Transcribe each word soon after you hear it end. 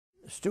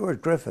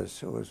Stuart Griffiths,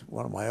 who was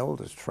one of my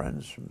oldest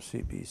friends from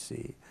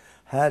CBC,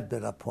 had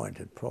been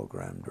appointed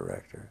program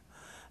director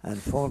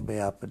and phoned me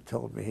up and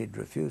told me he'd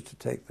refuse to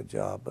take the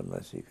job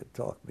unless he could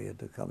talk me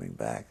into coming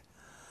back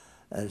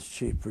as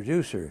chief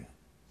producer,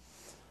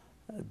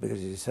 because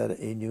he said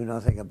he knew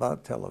nothing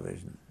about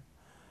television.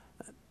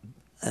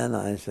 And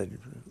I said,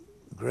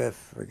 Griff,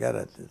 forget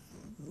it. It's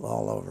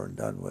all over and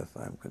done with.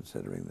 I'm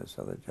considering this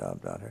other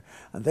job down here.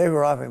 And they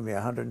were offering me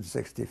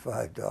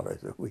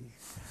 $165 a week.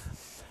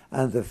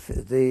 And the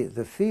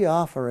fee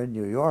offer in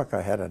New York,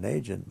 I had an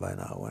agent by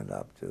now, went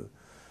up to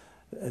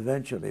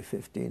eventually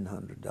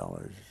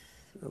 $1,500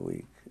 a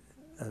week,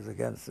 as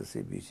against the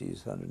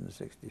CBC's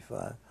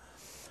 $165.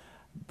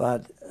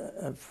 But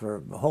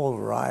for a whole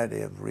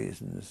variety of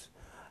reasons,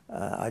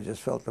 I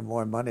just felt the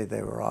more money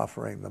they were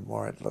offering, the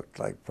more it looked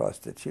like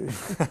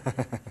prostitution.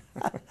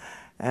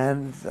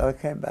 And I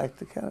came back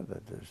to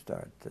Canada to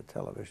start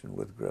television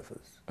with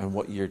Griffiths. And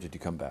what year did you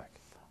come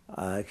back?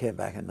 I came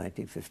back in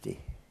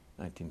 1950.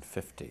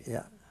 1950?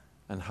 Yeah.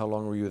 And how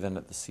long were you then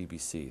at the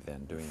CBC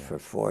then doing that? For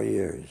 4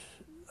 years.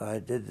 I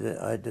did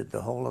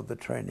the whole of the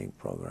training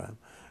program.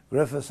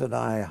 Griffiths and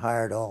I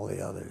hired all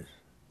the others.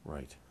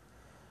 Right.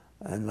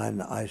 And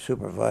then I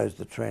supervised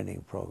the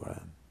training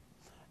program,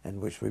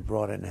 in which we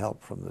brought in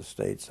help from the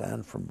States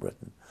and from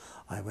Britain.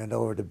 I went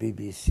over to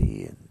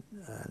BBC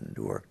and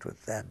worked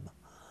with them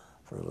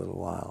for a little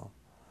while.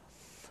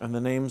 And the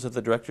names of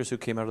the directors who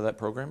came out of that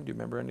program, do you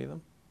remember any of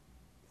them?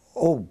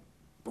 Oh,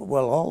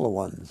 well, all the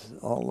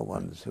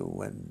ones who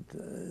went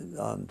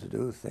on to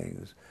do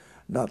things.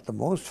 Not the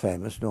most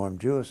famous, Norm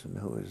Jewison,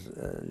 who was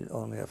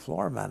only a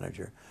floor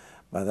manager.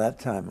 By that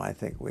time, I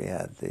think we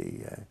had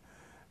the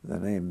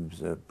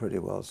names pretty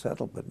well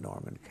settled, but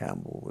Norman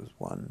Campbell was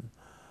one,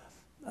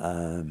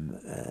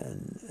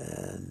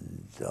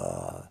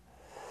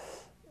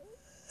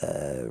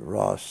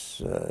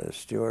 Ross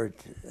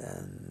Stewart,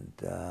 and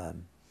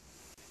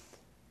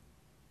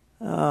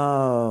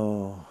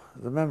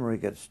the memory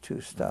gets too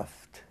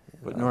stuffed.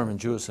 But Norman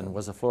Jewison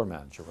was a floor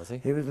manager, was he?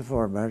 He was the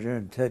floor manager,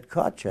 and Ted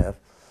Kotcheff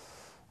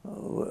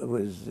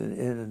was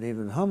in an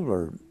even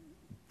humbler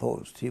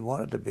post. He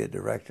wanted to be a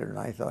director, and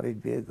I thought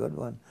he'd be a good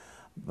one.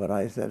 But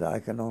I said, I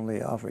can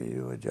only offer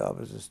you a job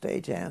as a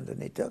stagehand,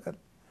 and he took it.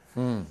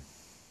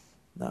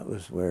 That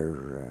was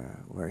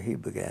where he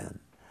began.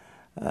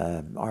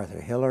 Arthur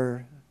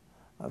Hiller,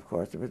 of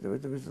course, there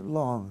was a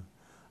long...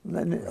 And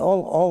then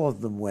all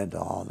of them went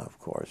on, of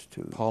course,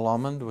 to... Paul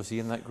Almond, was he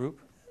in that group?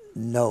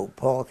 No,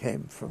 Paul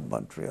came from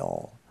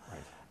Montreal.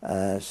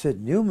 Right. Sid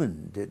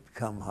Newman did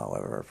come,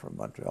 however, from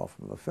Montreal,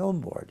 from the film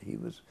board. He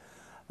was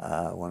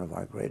one of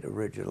our great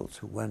originals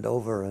who went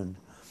over and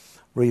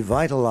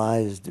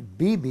revitalized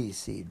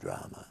BBC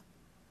drama.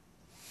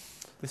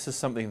 This is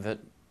something that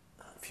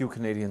few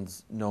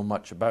Canadians know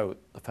much about,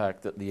 the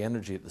fact that the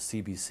energy at the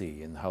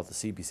CBC and how the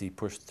CBC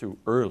pushed through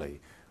early,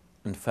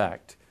 in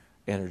fact,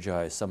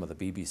 energized some of the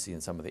BBC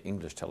and some of the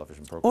English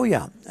television programs. Oh,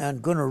 yeah.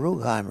 And Gunnar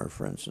Rugheimer,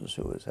 for instance,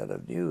 who was head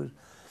of news,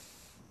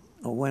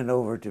 went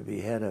over to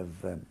be head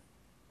of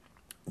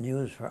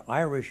news for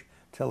Irish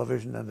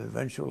television and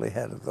eventually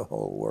head of the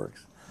whole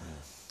works.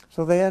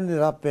 So they ended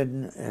up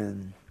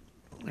in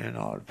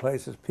odd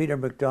places. Peter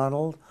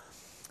MacDonald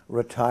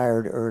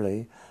retired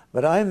early,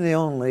 but I'm the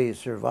only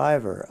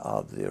survivor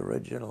of the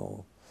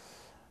original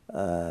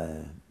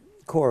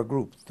core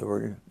group. There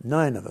were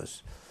 9 of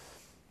us.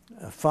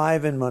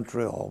 5 in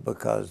Montreal,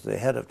 because the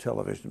head of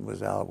television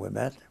was Al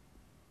Ouimet,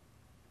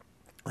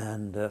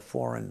 and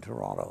 4 in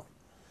Toronto.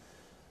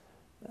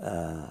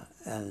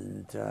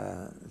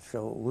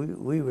 So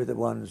we were the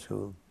ones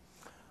who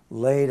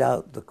laid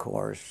out the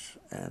course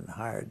and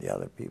hired the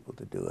other people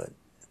to do it.